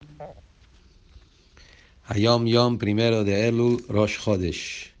Hayom Yom primero de Elul, Rosh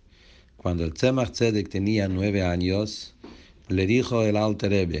Chodesh. Cuando el Tzemach Tzedek tenía 9 años, le dijo el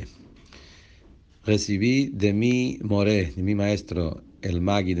Alter Rebbe: recibí de mi moré, de mi maestro, el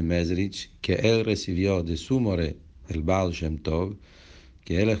Magid Mezrich, que él recibió de su moré, el Baal Shem Tov,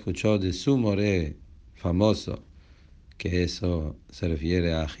 que él escuchó de su moré famoso, que eso se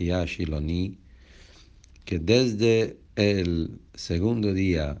refiere a Achia Shiloni, que desde el segundo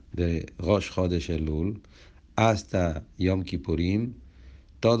día de Rosh Chodesh Elul hasta Yom Kippurim,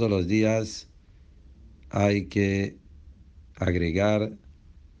 todos los días hay que agregar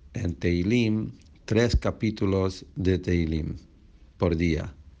en Teilim 3 capítulos de Teilim por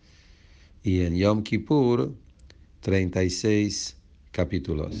día. Y en Yom Kippur, 36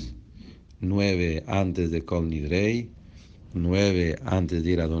 capítulos. 9 antes de Kol Nidrei, 9 antes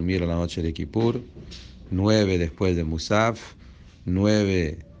de ir a dormir a la noche de Kippur, 9 después de Musaf,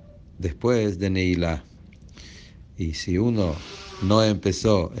 9 después de Neilá. Y si uno no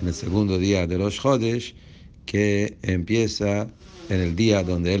empezó en el segundo día de Rosh Chodesh, que empieza en el día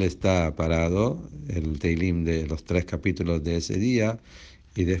donde él está parado, el Teilim de los 3 capítulos de ese día,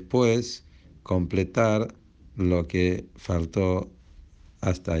 y después completar lo que faltó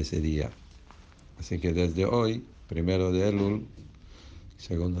hasta ese día. Así que desde hoy, primero de Elul,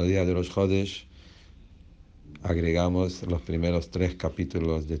 segundo día de Rosh Chodesh, agregamos los primeros 3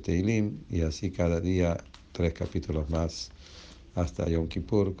 capítulos de Teilim, y así cada día 3 capítulos más hasta Yom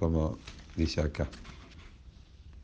Kippur, como dice acá.